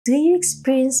Do you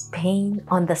experience pain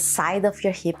on the side of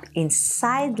your hip in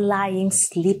side-lying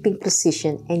sleeping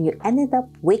position and you ended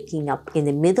up waking up in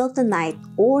the middle of the night,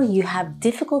 or you have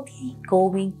difficulty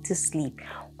going to sleep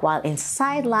while in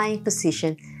side-lying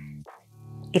position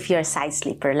if you're a side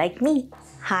sleeper like me?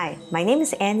 Hi, my name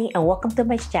is Annie and welcome to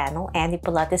my channel, Annie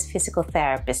Pilates Physical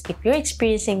Therapist. If you're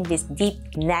experiencing this deep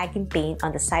nagging pain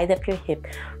on the side of your hip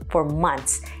for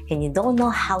months and you don't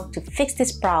know how to fix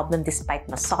this problem despite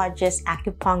massages,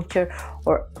 acupuncture,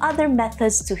 or other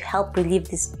methods to help relieve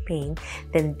this pain,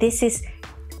 then this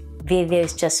video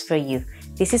is just for you.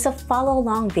 This is a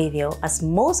follow-along video as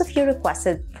most of you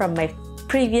requested from my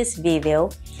previous video.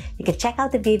 You can check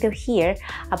out the video here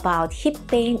about hip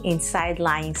pain in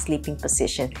side-lying sleeping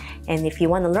position. And if you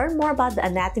want to learn more about the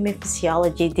anatomy and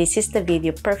physiology, this is the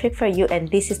video perfect for you. And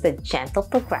this is the gentle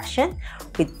progression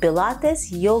with Pilates,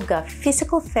 yoga,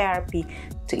 physical therapy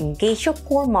to engage your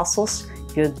core muscles,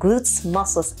 your glutes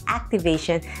muscles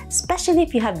activation, especially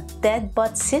if you have dead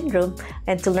butt syndrome.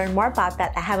 And to learn more about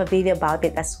that, I have a video about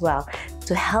it as well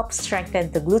to help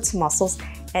strengthen the glutes muscles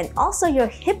and also your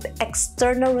hip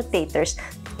external rotators,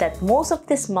 that most of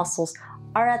these muscles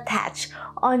are attached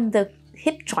on the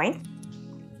hip joint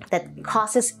that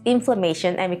causes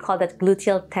inflammation, and we call that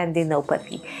gluteal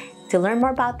tendinopathy. To learn more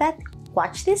about that,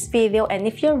 watch this video, and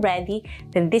if you're ready,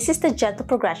 then this is the gentle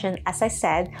progression, as I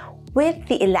said, with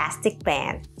the elastic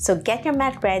band. So get your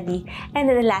mat ready and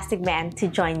an elastic band to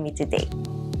join me today.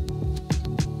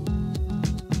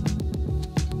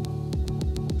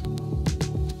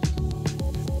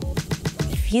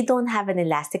 If you don't have an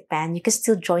elastic band, you can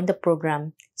still join the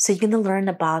program. So you're going to learn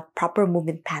about proper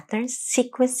movement patterns,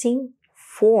 sequencing,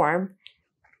 form,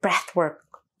 breath work,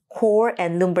 core,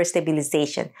 and lumbar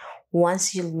stabilization.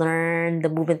 Once you learn the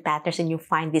movement patterns and you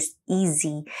find this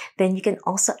easy, then you can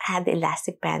also add the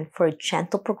elastic band for a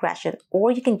gentle progression,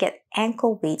 or you can get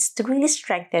ankle weights to really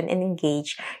strengthen and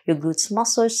engage your glutes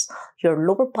muscles, your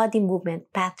lower body movement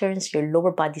patterns, your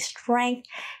lower body strength,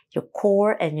 your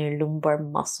core, and your lumbar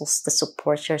muscles to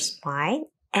support your spine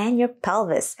and your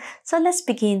pelvis. So let's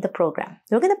begin the program.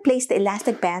 We're going to place the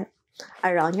elastic band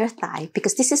around your thigh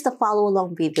because this is the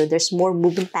follow-along video. There's more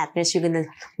movement patterns you're going to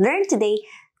learn today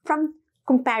from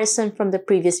comparison from the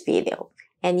previous video.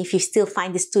 And if you still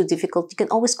find this too difficult, you can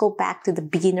always go back to the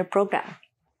beginner program.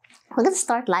 We're going to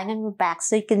start lying on your back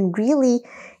so you can really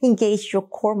engage your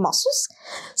core muscles.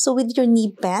 So with your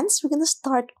knee bends, we're going to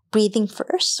start breathing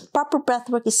first. Proper breath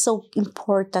work is so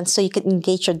important so you can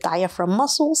engage your diaphragm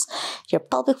muscles, your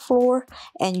pelvic floor,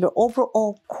 and your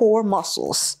overall core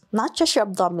muscles, not just your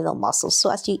abdominal muscles.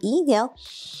 So as you inhale,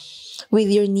 with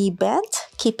your knee bent,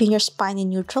 keeping your spine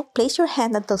in neutral, place your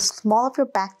hand at the small of your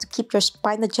back to keep your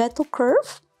spine a gentle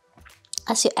curve.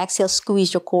 As you exhale,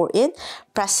 squeeze your core in,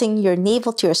 pressing your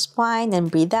navel to your spine,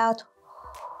 and breathe out.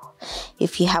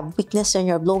 If you have weakness in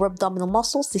your lower abdominal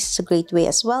muscles, this is a great way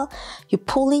as well. You're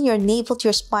pulling your navel to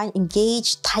your spine,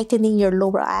 engage, tightening your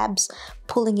lower abs,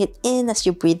 pulling it in as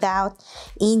you breathe out.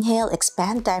 Inhale,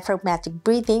 expand diaphragmatic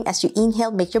breathing. As you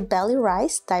inhale, make your belly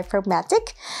rise,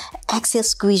 diaphragmatic. Exhale,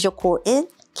 squeeze your core in,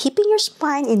 keeping your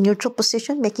spine in neutral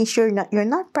position, making sure you're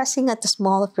not pressing at the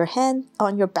small of your hand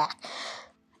on your back.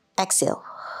 Exhale.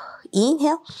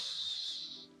 Inhale.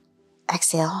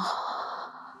 Exhale.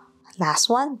 Last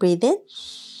one. Breathe in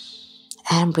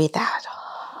and breathe out.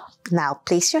 Now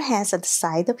place your hands at the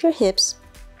side of your hips.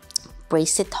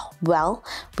 Brace it well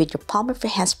with your palm of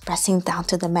your hands pressing down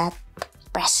to the mat,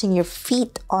 pressing your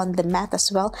feet on the mat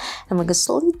as well. And we're going to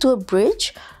slowly do a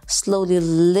bridge. Slowly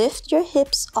lift your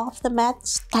hips off the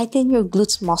mat. Tighten your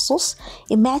glutes muscles.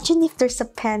 Imagine if there's a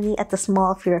penny at the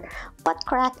small of your butt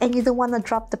crack and you don't want to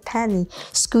drop the penny.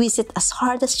 Squeeze it as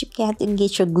hard as you can to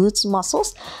engage your glutes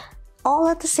muscles. All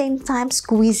at the same time,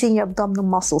 squeezing your abdominal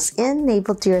muscles in,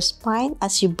 navel to your spine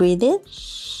as you breathe in.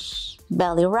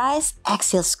 Belly rise.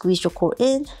 Exhale, squeeze your core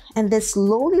in. And then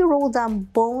slowly roll down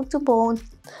bone to bone,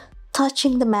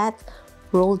 touching the mat.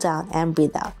 Roll down and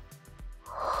breathe out.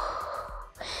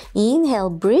 Inhale,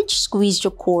 bridge, squeeze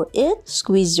your core in,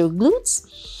 squeeze your glutes,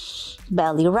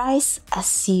 belly rise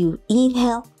as you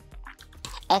inhale.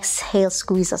 Exhale,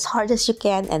 squeeze as hard as you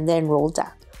can and then roll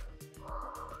down.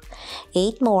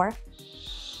 8 more.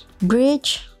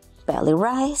 Bridge, belly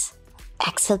rise,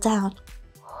 exhale down.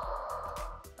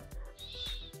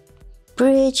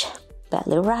 Bridge,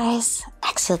 belly rise,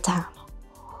 exhale down.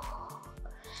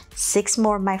 6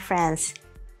 more, my friends.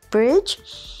 Bridge,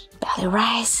 belly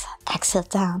rise, exhale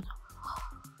down.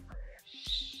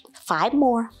 5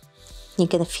 more. You're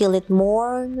going to feel it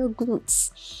more in your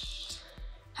glutes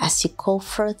as you go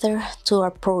further to our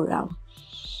program.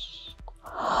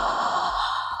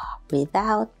 Breathe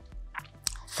out.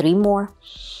 3 more.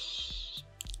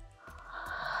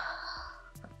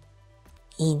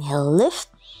 Inhale, lift.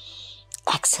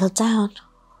 Exhale, down.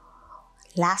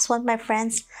 Last one, my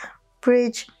friends.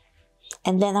 Bridge.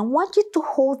 And then I want you to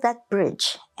hold that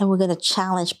bridge. And we're going to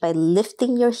challenge by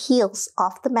lifting your heels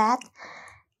off the mat.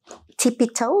 Tippy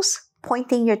toes.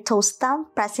 Pointing your toes down.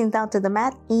 Pressing down to the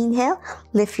mat. Inhale.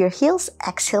 Lift your heels.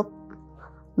 Exhale.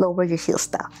 Lower your heels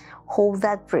down. Hold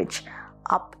that bridge.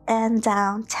 Up and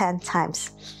down 10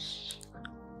 times.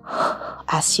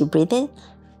 As you breathe in,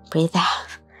 breathe out.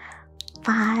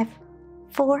 5,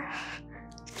 4,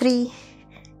 3,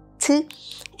 2,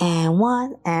 and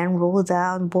 1. And roll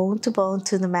down bone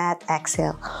to the mat.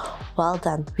 Exhale. Well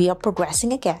done. We are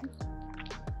progressing again.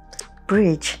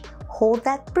 Bridge. Hold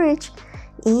that bridge.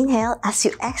 Inhale. As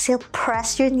you exhale,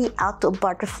 press your knee out to a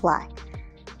butterfly.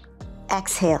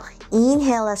 Exhale.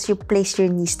 Inhale as you place your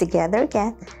knees together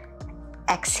again.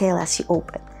 Exhale as you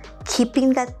open.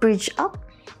 Keeping that bridge up.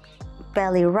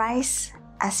 Belly rise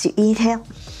as you inhale.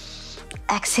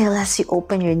 Exhale as you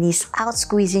open your knees out,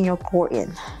 squeezing your core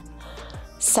in.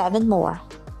 7 more.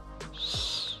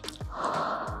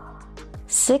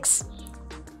 6.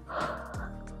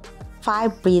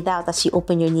 5. Breathe out as you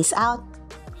open your knees out.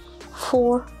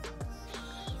 4.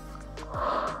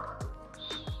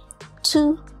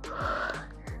 2.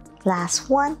 Last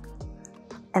one.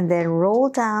 And then roll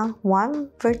down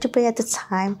 1 vertebrae at a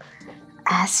time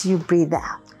as you breathe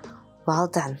out. Well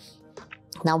done.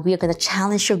 Now we are going to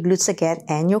challenge your glutes again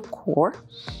and your core.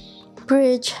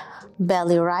 Bridge,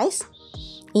 belly rise.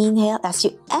 Inhale. As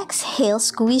you exhale,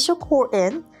 squeeze your core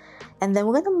in. And then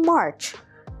we're going to march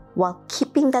while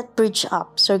keeping that bridge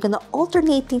up. So you're going to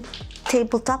alternating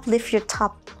tabletop, lift your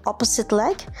top opposite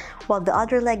leg while the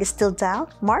other leg is still down.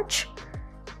 March.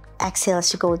 Exhale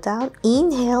as you go down.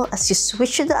 Inhale as you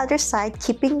switch to the other side,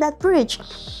 keeping that bridge.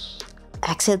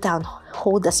 Exhale down.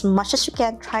 Hold as much as you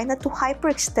can. Try not to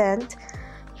hyperextend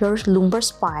your lumbar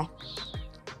spine.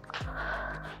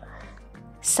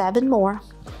 7 more.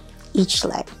 Each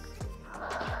leg.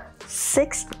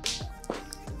 6.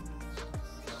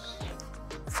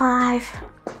 5.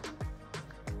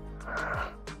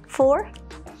 4.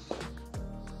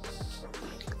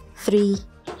 3.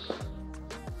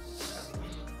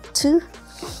 2.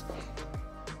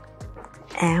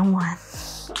 And 1.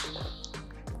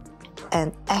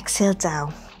 And exhale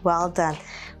down. Well done.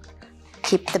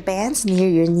 Keep the bands near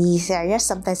your knees area.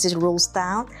 Sometimes it rolls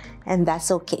down, and that's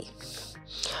okay.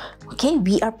 Okay,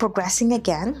 we are progressing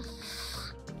again.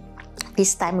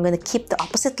 This time I'm going to keep the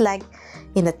opposite leg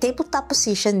in the tabletop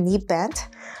position, knee bent.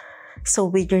 So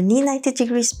with your knee 90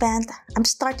 degrees bent, I'm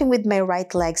starting with my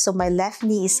right leg. So my left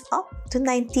knee is up to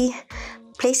 90,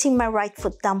 placing my right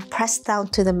foot down, pressed down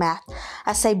to the mat.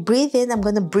 As I breathe in, I'm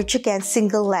going to bridge again,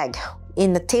 single leg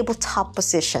in the tabletop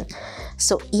position.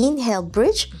 So inhale,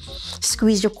 bridge,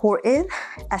 squeeze your core in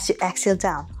as you exhale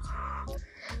down.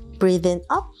 Breathe in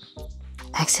up,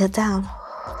 exhale down.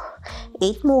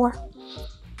 8 more.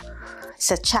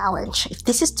 It's a challenge. If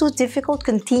this is too difficult,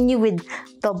 continue with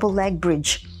double leg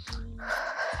bridge.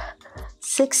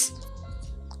 6,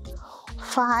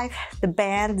 5, the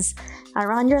bands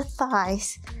around your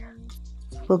thighs.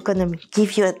 We're gonna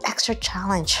give you an extra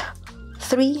challenge.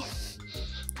 3,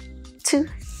 2,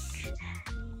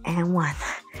 and 1.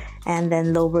 And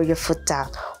then lower your foot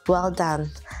down. Well done.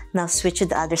 Now switch to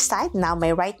the other side. Now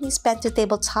my right knee is bent to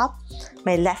tabletop.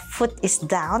 My left foot is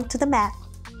down to the mat.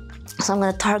 So I'm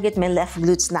going to target my left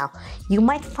glutes now. You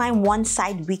might find one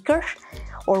side weaker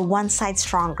or one side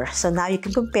stronger. So now you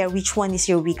can compare which one is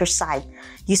your weaker side.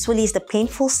 Usually it's the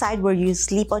painful side where you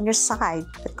sleep on your side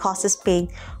that causes pain,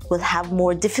 will have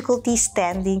more difficulty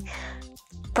standing,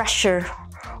 pressure,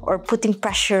 or putting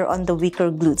pressure on the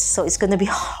weaker glutes. So it's going to be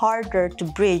harder to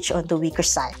bridge on the weaker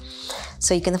side.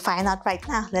 So you're going to find out right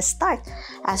now. Let's start.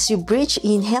 As you bridge,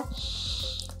 inhale,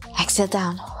 exhale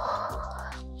down.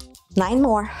 9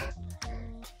 more.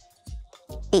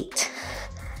 8,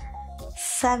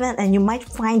 7, and you might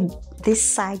find this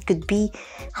side could be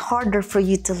harder for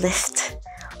you to lift.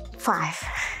 5,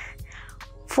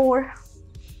 4,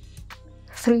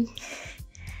 3,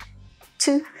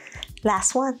 2,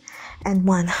 last one, and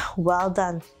 1. Well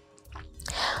done.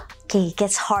 Okay, it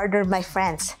gets harder, my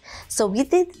friends. So we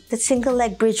did the single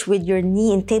leg bridge with your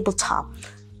knee in tabletop.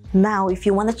 Now, if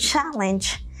you want to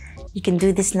challenge, you can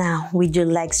do this now with your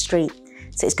legs straight.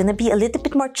 So it's going to be a little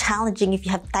bit more challenging if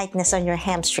you have tightness on your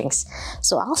hamstrings.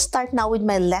 So I'll start now with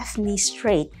my left knee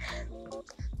straight,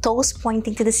 toes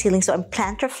pointing to the ceiling. So I'm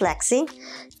plantar flexing,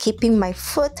 keeping my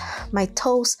foot, my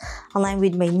toes aligned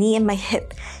with my knee and my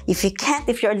hip. If you can't,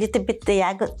 if you're a little bit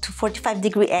diagonal to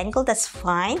 45-degree angle, that's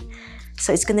fine.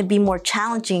 So it's gonna be more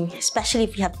challenging, especially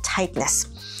if you have tightness.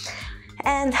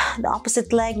 And the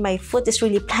opposite leg, my foot is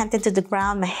really planted to the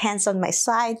ground, my hands on my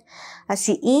side. As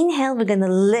you inhale, we're gonna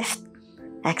lift.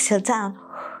 Exhale down.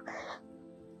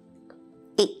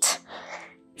 8,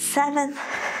 7,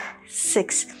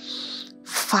 6,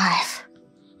 5,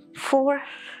 4,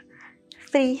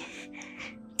 3,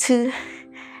 2,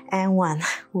 and 1.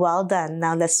 Well done.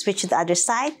 Now let's switch to the other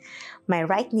side. My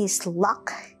right knee is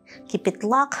locked. Keep it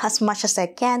locked as much as I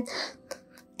can.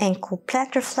 Ankle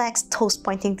plantar flex, toes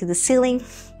pointing to the ceiling.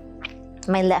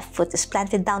 My left foot is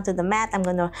planted down to the mat. I'm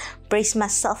gonna brace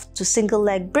myself to single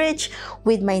leg bridge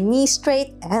with my knee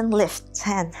straight and lift.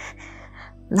 10,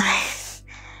 9,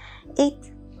 8,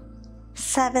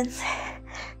 7,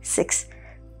 6,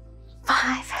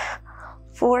 5,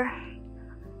 4,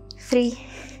 3,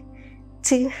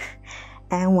 2,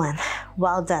 and 1.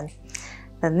 Well done.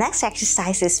 The next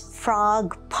exercise is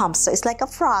frog pump. So it's like a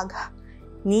frog,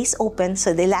 knees open.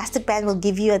 So the elastic band will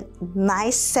give you a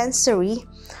nice sensory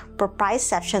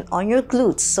proprioception on your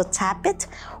glutes. So tap it,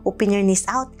 open your knees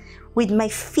out with my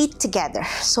feet together.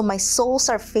 So my soles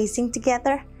are facing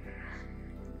together.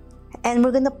 And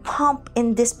we're gonna pump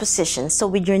in this position. So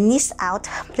with your knees out,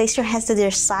 place your hands to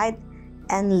their side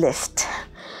and lift.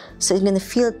 So you're gonna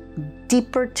feel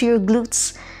deeper to your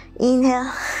glutes.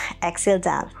 Inhale, exhale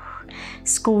down.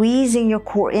 Squeezing your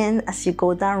core in as you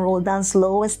go down, roll down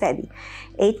slow and steady.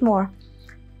 8 more.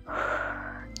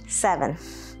 7,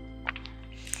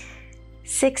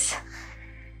 6,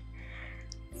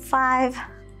 5,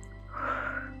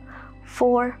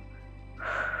 4,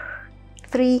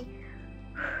 3,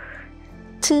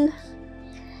 2.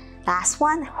 Last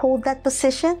one. Hold that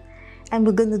position. And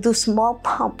we're gonna do small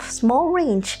pump, small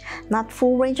range, not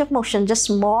full range of motion, just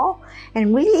small.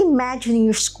 And really imagining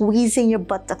you're squeezing your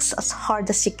buttocks as hard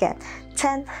as you can.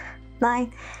 10,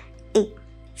 9, 8,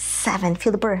 7.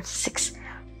 Feel the burn. 6,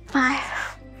 5,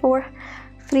 4,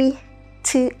 3,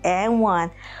 2, and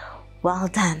 1. Well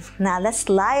done. Now let's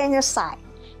lie on your side.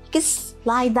 You can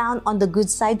lie down on the good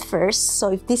side first.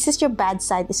 So if this is your bad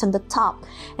side, it's on the top,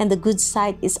 and the good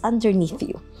side is underneath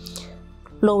you.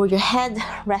 Lower your head,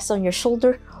 rest on your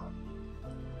shoulder,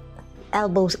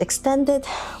 elbows extended.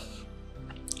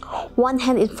 One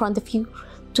hand in front of you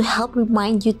to help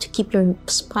remind you to keep your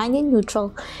spine in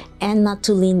neutral and not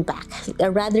to lean back.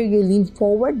 Rather, you lean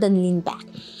forward than lean back.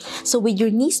 So with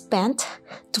your knees bent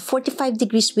to 45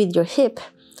 degrees with your hip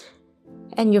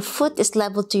and your foot is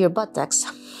level to your buttocks,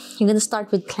 you're going to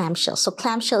start with clamshell. So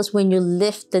clamshell is when you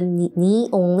lift the knee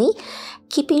only,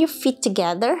 keeping your feet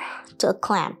together to a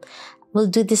clamp. We'll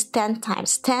do this 10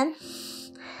 times. 10,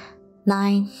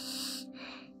 9,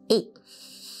 8,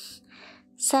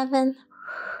 7,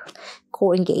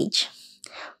 core engage.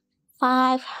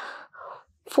 5,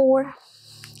 4,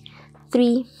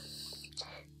 3,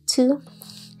 2,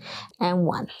 and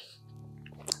 1.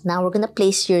 Now we're going to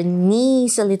place your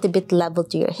knees a little bit level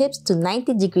to your hips to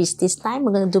 90 degrees this time.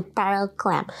 We're going to do parallel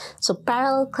clamp. So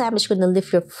parallel clamp is going to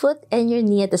lift your foot and your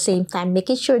knee at the same time,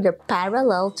 making sure they're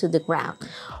parallel to the ground,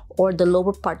 or the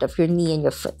lower part of your knee and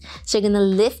your foot. So you're gonna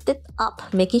lift it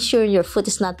up, making sure your foot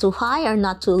is not too high or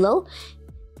not too low.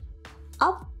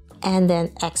 Up, and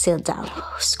then exhale down.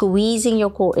 Squeezing your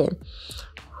core in.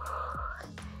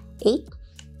 8,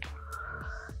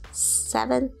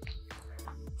 7,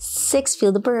 6,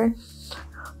 feel the burn.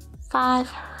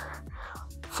 5,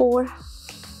 4,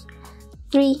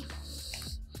 3,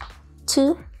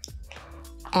 2,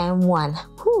 and 1.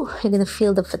 Whew, you're gonna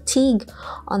feel the fatigue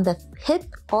on the hip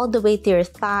all the way to your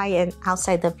thigh and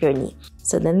outside of your knee.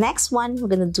 So the next one, we're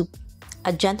gonna do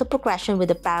a gentle progression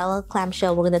with a parallel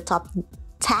clamshell. We're gonna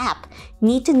tap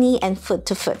knee to knee and foot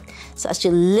to foot. So as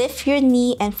you lift your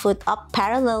knee and foot up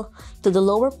parallel to the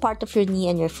lower part of your knee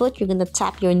and your foot, you're gonna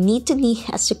tap your knee to knee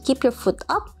as you keep your foot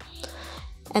up,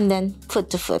 and then foot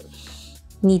to foot.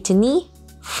 Knee to knee,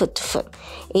 foot to foot.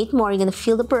 8 more. You're gonna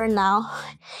feel the burn now.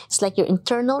 It's like your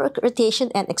internal rotation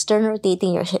and external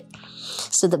rotating your hip.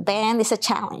 So the band is a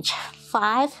challenge.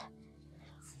 5,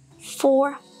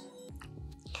 4,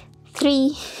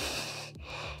 3,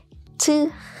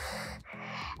 2,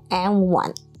 and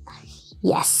 1.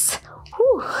 Yes.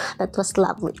 Whew, that was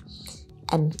lovely.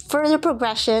 And further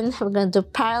progression, we're going to do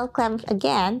parallel clamp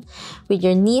again with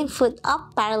your knee and foot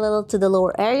up parallel to the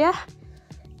lower area.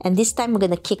 And this time we're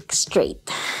going to kick straight.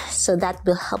 So that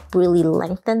will help really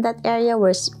lengthen that area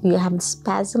where you have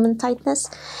spasm and tightness.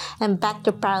 And back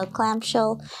to parallel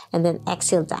clamshell, and then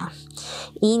exhale down.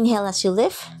 Inhale as you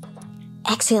lift.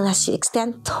 Exhale as you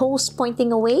extend, toes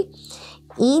pointing away.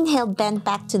 Inhale, bend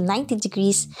back to 90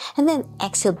 degrees, and then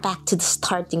exhale back to the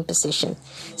starting position.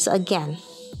 So again,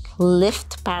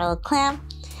 lift, parallel clamp.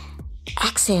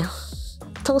 exhale,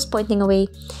 toes pointing away.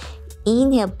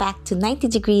 Inhale back to 90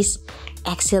 degrees,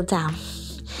 exhale down.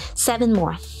 7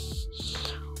 more.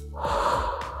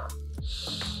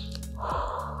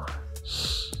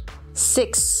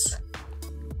 6,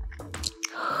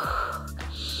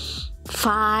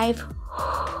 5,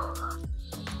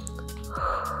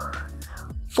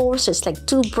 4, so it's like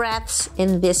 2 breaths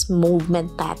in this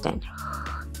movement pattern.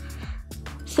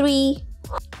 3,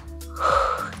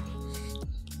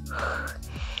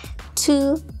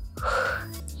 2,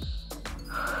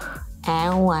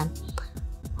 and 1.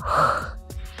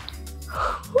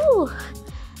 Whew.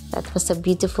 That was a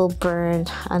beautiful burn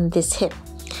on this hip.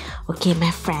 Okay,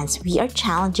 my friends, we are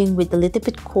challenging with a little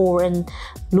bit core and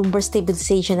lumbar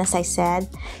stabilization, as I said.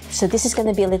 So this is going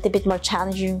to be a little bit more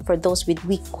challenging for those with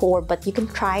weak core, but you can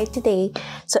try it today.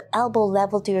 So elbow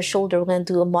level to your shoulder. We're going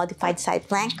to do a modified side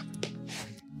plank.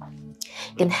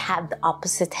 You can have the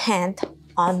opposite hand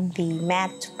on the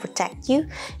mat to protect you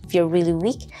if you're really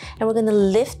weak. And we're going to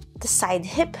lift the side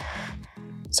hip.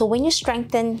 So when you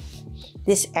strengthen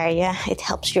this area, it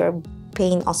helps your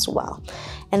pain as well.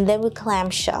 And then we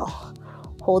clamshell.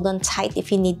 Hold on tight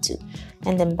if you need to.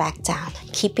 And then back down.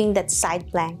 Keeping that side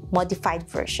plank, modified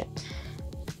version.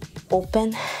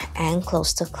 Open and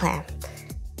close to clam.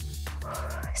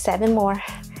 7 more.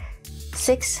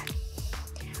 6,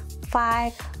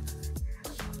 5,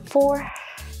 4,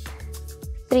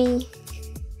 3,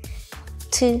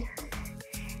 2,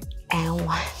 and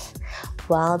 1.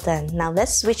 Well done. Now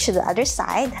let's switch to the other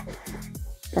side.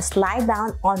 Let's lie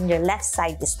down on your left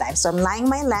side this time. So I'm lying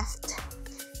my left,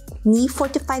 knee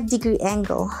 45-degree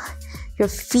angle. Your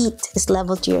feet is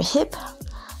level to your hip.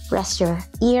 Rest your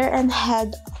ear and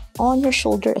head on your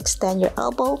shoulder. Extend your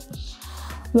elbow.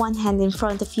 One hand in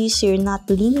front of you so you're not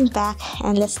leaning back.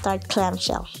 And let's start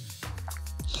clamshell.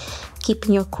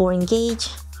 Keeping your core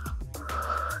engaged.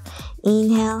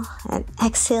 Inhale and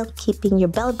exhale, keeping your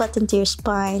belly button to your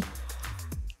spine.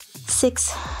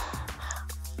 6,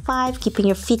 5, keeping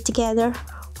your feet together.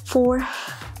 4,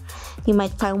 you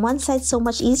might find one side so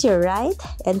much easier, right?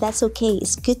 And that's okay.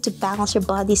 It's good to balance your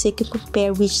body so you can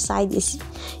compare which side is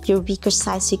your weaker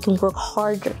side so you can work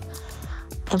harder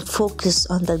and focus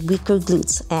on the weaker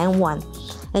glutes. And 1.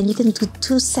 And you can do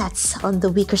 2 sets on the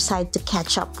weaker side to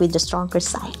catch up with the stronger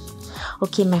side.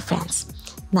 Okay, my friends.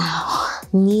 Now,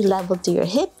 knee level to your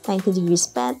hip, 90 degrees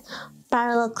bent,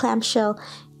 parallel clamshell,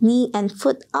 knee and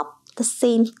foot up the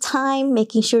same time,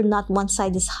 making sure not one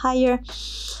side is higher.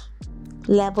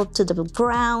 Level to the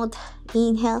ground.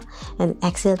 Inhale and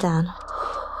exhale down.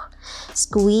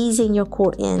 Squeezing your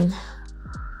core in.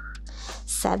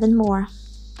 7 more.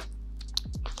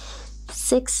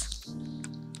 6,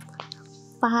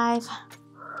 5,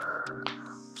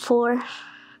 4,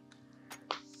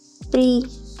 3,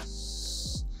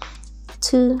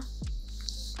 2,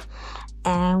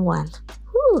 and 1.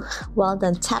 Whew. Well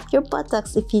done. Tap your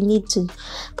buttocks if you need to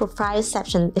for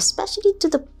proprioception, especially to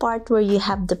the part where you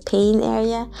have the pain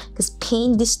area, because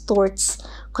pain distorts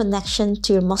connection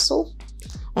to your muscle.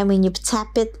 And when you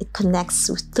tap it, it connects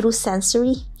through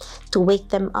sensory to wake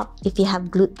them up if you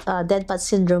have dead bud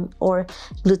syndrome or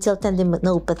gluteal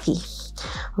tendinopathy.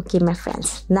 Okay, my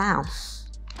friends. Now,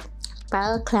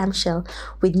 parallel clamshell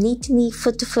with knee to knee,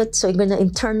 foot to foot. So you're going to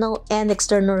internal and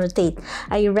external rotate.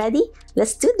 Are you ready?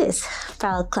 Let's do this.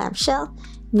 Parallel clamshell,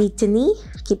 knee to knee,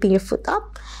 keeping your foot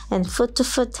up, and foot to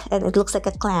foot, and it looks like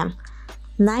a clam.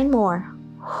 9 more.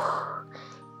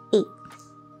 8,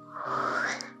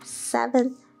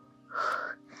 7,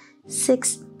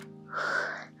 6,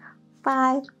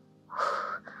 5,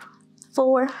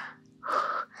 4,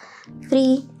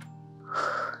 3,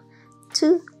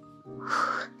 2,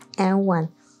 and 1.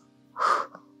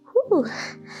 Whew.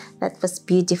 That was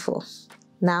beautiful.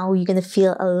 Now you're gonna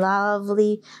feel a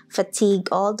lovely fatigue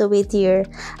all the way to your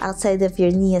outside of your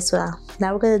knee as well.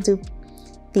 Now we're gonna do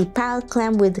the parallel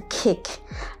clam with the kick.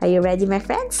 Are you ready, my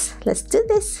friends? Let's do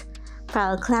this.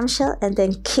 Parallel clamshell and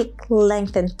then kick,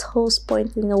 lengthen, toes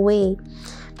pointing away.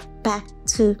 Back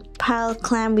to parallel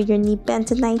clam with your knee bent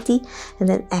to 90, and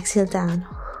then exhale down.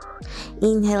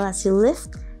 Inhale as you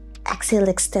lift. Exhale,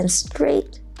 extend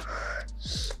straight.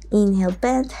 Inhale,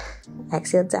 bend.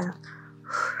 Exhale down.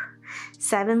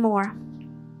 7 more.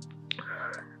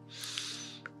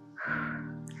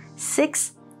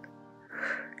 6,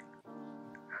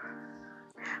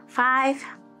 5,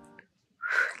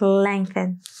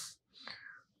 lengthen.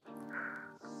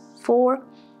 4,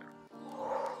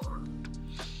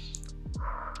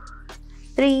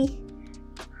 3,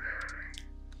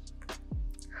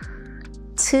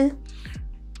 2,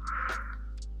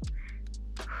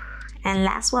 and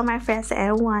last one, my friends,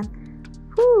 and 1.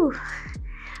 Whew.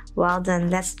 Well done.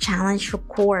 Let's challenge your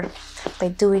core by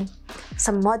doing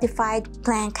some modified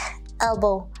plank,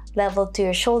 elbow level to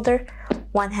your shoulder,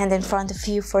 one hand in front of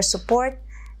you for support,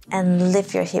 and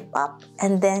lift your hip up,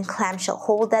 and then clamshell.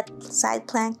 Hold that side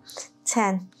plank.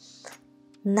 10,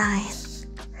 9,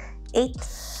 8,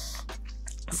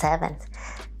 7,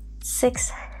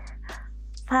 6,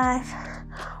 5,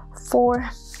 4,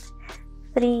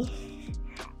 3,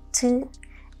 2,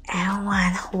 and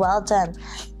 1. Well done.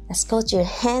 Let's go to your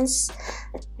hands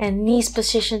and knees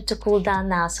position to cool down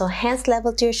now. So hands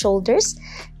level to your shoulders,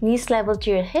 knees level to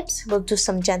your hips. We'll do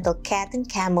some gentle cat and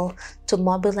camel to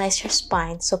mobilize your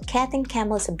spine. So cat and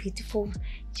camel is a beautiful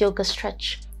yoga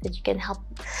stretch that you can help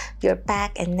your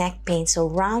back and neck pain. So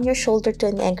round your shoulder to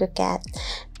an angry cat,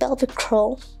 pelvic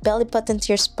curl, belly button to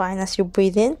your spine as you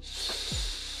breathe in.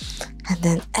 And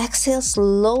then exhale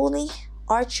slowly,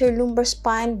 arch your lumbar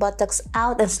spine, buttocks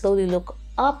out, and slowly look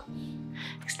up,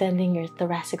 extending your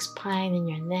thoracic spine and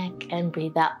your neck, and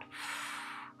breathe out.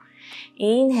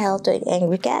 Inhale to an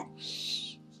angry cat.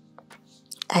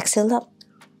 Exhale up.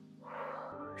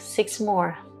 6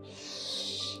 more.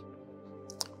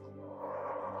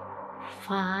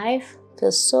 5.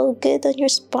 Feels so good on your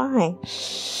spine.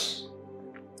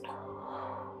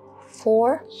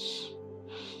 4.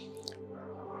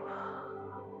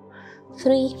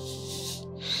 3.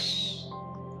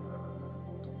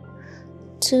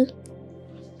 2.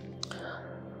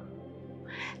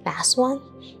 Last one.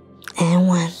 And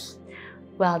 1.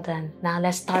 Well done. Now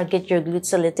let's target your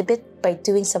glutes a little bit by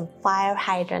doing some fire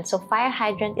hydrant. So fire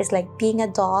hydrant is like being a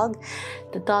dog.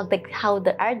 The dog, like how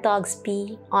our dogs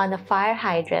pee on a fire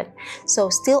hydrant. So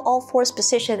still all fours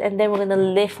position, and then we're gonna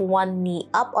lift one knee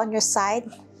up on your side,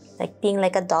 like being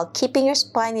like a dog, keeping your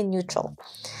spine in neutral,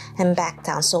 and back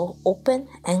down. So open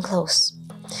and close.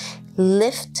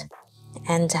 Lift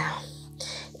and down.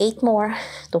 8 more.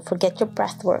 Don't forget your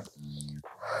breath work.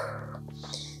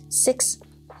 6.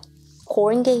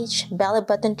 Core engage, belly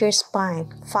button to your spine.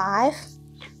 5,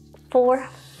 4,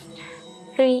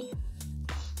 3,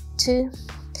 2,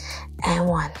 and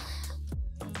 1.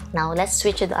 Now let's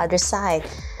switch to the other side.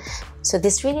 So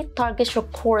this really targets your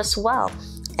core as well,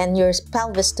 and your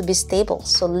pelvis to be stable.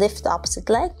 So lift the opposite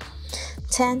leg.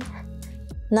 10,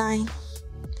 9,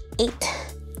 8,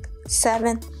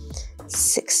 7,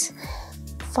 6,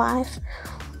 5,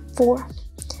 4,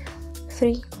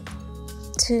 3,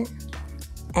 2,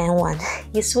 and 1.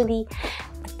 Usually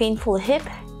a painful hip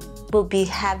will be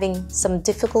having some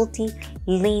difficulty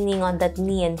leaning on that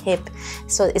knee and hip,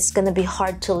 so it's gonna be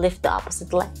hard to lift the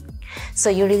opposite leg. So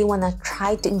you really want to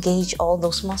try to engage all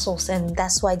those muscles, and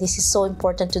that's why this is so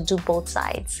important to do both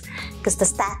sides, because the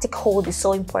static hold is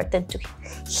so important to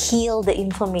heal the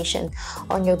inflammation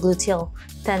on your gluteal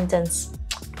tendons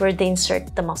where they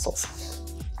insert the muscles.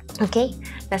 Okay,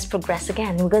 let's progress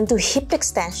again. We're going to do hip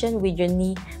extension with your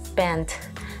knee bend.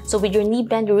 So with your knee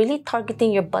bend, you're really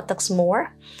targeting your buttocks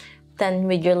more than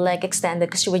with your leg extended,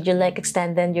 because with your leg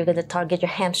extended, you're going to target your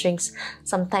hamstrings,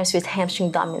 sometimes with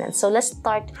hamstring dominance. So let's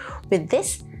start with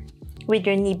this. With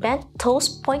your knee bent, toes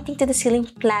pointing to the ceiling,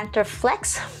 plantar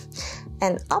flex,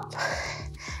 and up,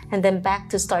 and then back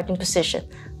to starting position.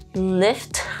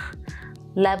 Lift,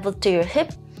 level to your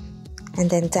hip, and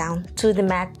then down to the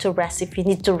mat to rest. If you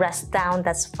need to rest down,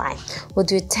 that's fine. We'll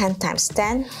do it 10 times.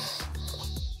 10,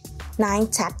 9,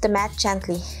 tap the mat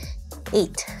gently.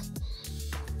 8,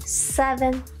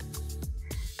 7,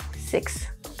 6,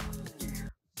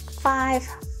 5,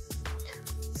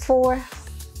 4,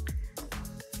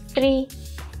 3,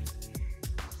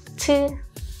 2,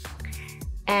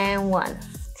 and 1.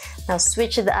 Now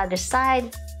switch to the other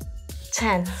side.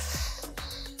 10,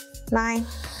 9,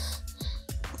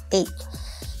 8,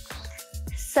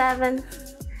 7,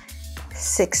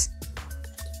 6,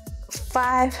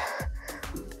 5,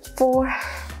 4,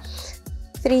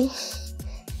 3,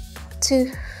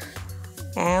 2,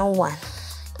 and 1.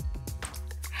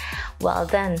 Well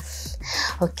done.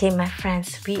 Okay, my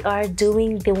friends, we are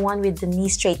doing the one with the knee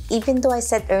straight. Even though I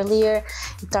said earlier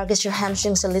it targets your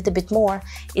hamstrings a little bit more,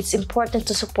 it's important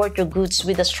to support your glutes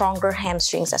with the stronger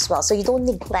hamstrings as well, so you don't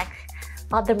neglect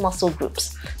other muscle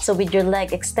groups. So with your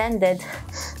leg extended,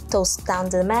 toes down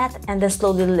to the mat, and then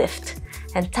slowly lift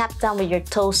and tap down with your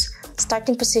toes,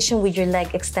 starting position with your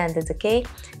leg extended, okay?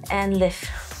 And lift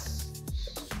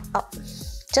up,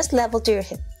 just level to your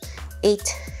hip. 8,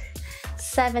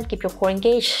 7, keep your core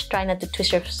engaged, try not to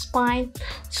twist your spine,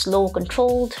 slow,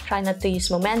 controlled, try not to use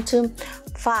momentum.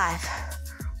 5,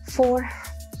 4,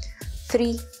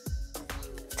 3,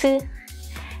 2,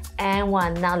 and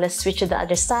 1. Now let's switch to the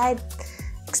other side.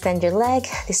 Extend your leg,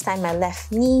 this time my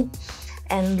left knee,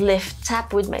 and lift,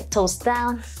 tap with my toes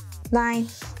down. 9,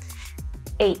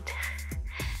 8,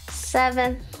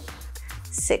 7,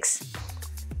 6,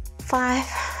 5,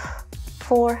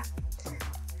 4,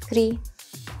 3,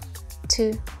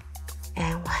 2,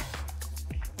 and 1.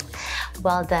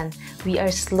 Well done. We are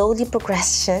slowly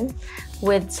progressing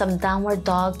with some downward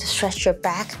dog to stretch your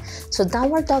back. So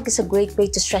downward dog is a great way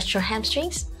to stretch your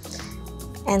hamstrings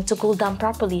and to cool down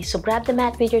properly. So grab the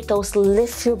mat with your toes,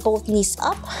 lift your both knees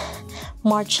up,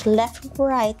 march left and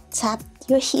right, tap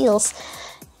your heels,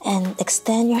 and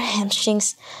extend your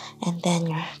hamstrings and then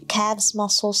your calves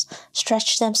muscles.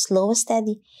 Stretch them slow and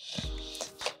steady,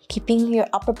 keeping your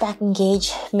upper back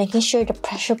engaged, making sure the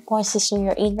pressure points is in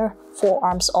your inner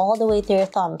forearms all the way to your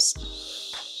thumbs.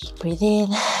 Breathe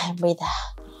in and breathe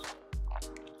out.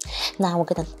 Now we're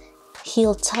gonna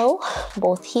heel toe,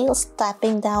 both heels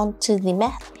tapping down to the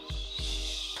mat.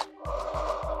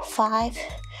 5,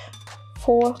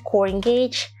 4, core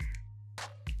engage.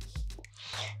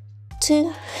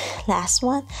 2, last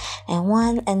one, and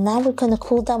 1. And now we're gonna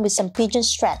cool down with some pigeon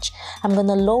stretch. I'm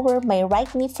gonna lower my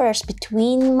right knee first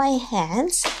between my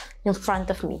hands in front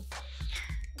of me.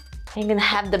 You're gonna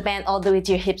have the bend all the way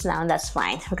to your hips now, and that's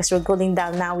fine because we're cooling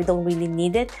down now. We don't really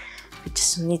need it. We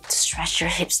just need to stretch your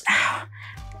hips now.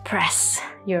 Press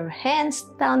your hands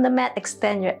down the mat,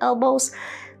 extend your elbows,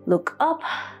 look up,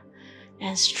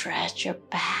 and stretch your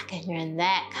back and your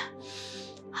neck.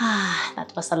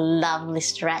 That was a lovely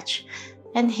stretch.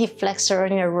 And hip flexor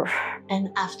on your, and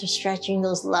after stretching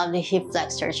those lovely hip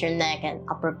flexors, your neck and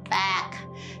upper back.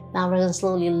 Now we're gonna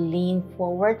slowly lean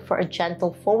forward for a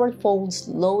gentle forward fold.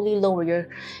 Slowly lower your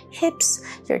hips,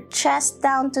 your chest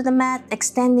down to the mat,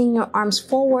 extending your arms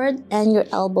forward and your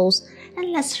elbows.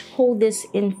 And let's hold this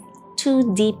in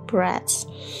 2 deep breaths.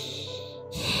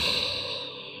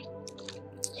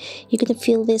 You're gonna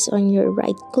feel this on your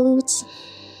right glutes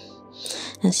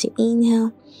as you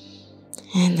inhale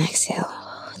and exhale.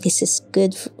 This is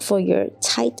good for your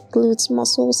tight glutes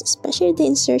muscles, especially the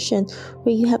insertion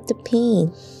where you have the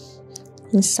pain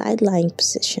in side lying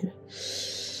position.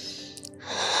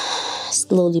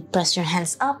 Slowly press your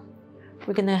hands up.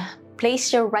 We're gonna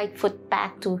place your right foot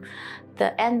back to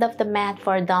the end of the mat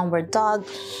for a downward dog.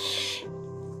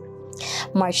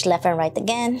 March left and right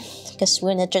again because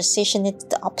we're gonna transition it to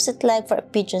the opposite leg for a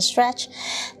pigeon stretch.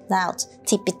 Now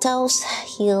tippy toes,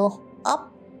 heel up,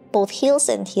 both heels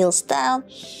and heels down.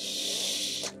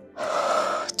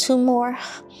 2 more.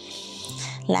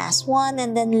 Last one,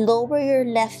 and then lower your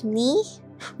left knee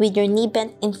with your knee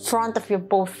bent in front of your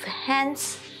both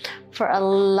hands for a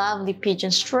lovely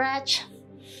pigeon stretch.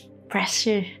 Press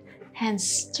your hands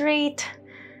straight,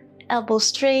 elbows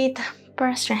straight.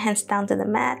 Press your hands down to the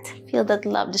mat. Feel that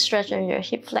lovely stretch on your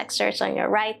hip flexors on your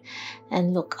right,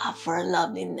 and look up for a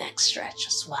lovely neck stretch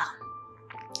as well.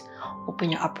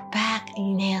 Open your upper back,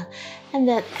 inhale, and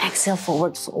then exhale,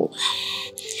 forward fold.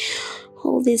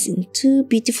 Hold this in 2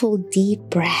 beautiful deep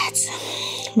breaths.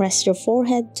 Rest your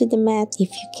forehead to the mat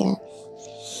if you can.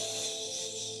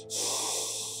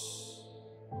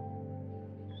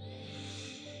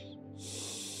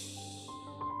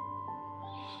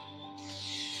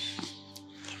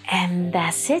 And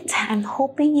that's it. I'm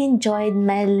hoping you enjoyed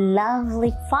my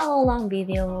lovely follow-along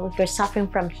video if you're suffering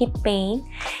from hip pain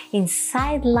in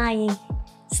side-lying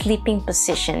sleeping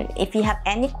position. If you have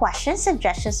any questions,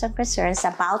 suggestions, or concerns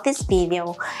about this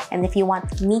video, and if you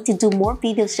want me to do more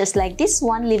videos just like this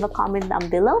one, leave a comment down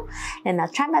below and I'll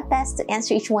try my best to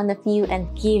answer each one of you and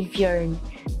give your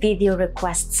video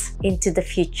requests into the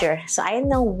future, so I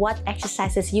know what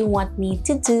exercises you want me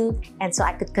to do and so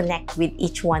I could connect with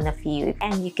each one of you.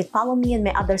 And you can follow me on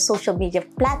my other social media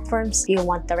platforms. If you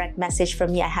want direct message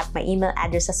from me, I have my email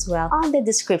address as well on the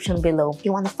description below. If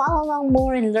you want to follow along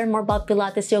more and learn more about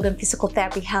Pilates, yoga, and physical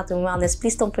therapy, health, and wellness,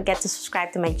 please don't forget to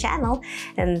subscribe to my channel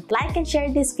and like and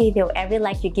share this video. Every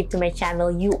like you give to my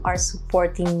channel, you are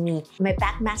supporting me. My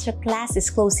back master class is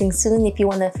closing soon. If you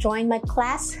want to join my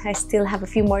class, I still have a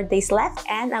few more days left,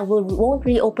 and I won't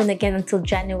reopen again until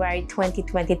January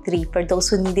 2023 for those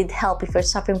who needed help if you're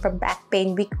suffering from back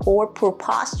pain, weak or poor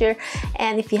posture,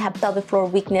 and if you have pelvic floor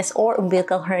weakness or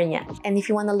umbilical hernia. And if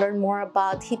you want to learn more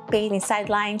about hip pain in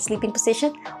side-lying sleeping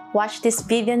position, watch this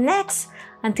video next.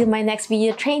 Until my next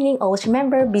video training, always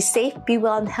remember, be safe, be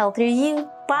well, and healthy you.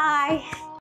 Bye!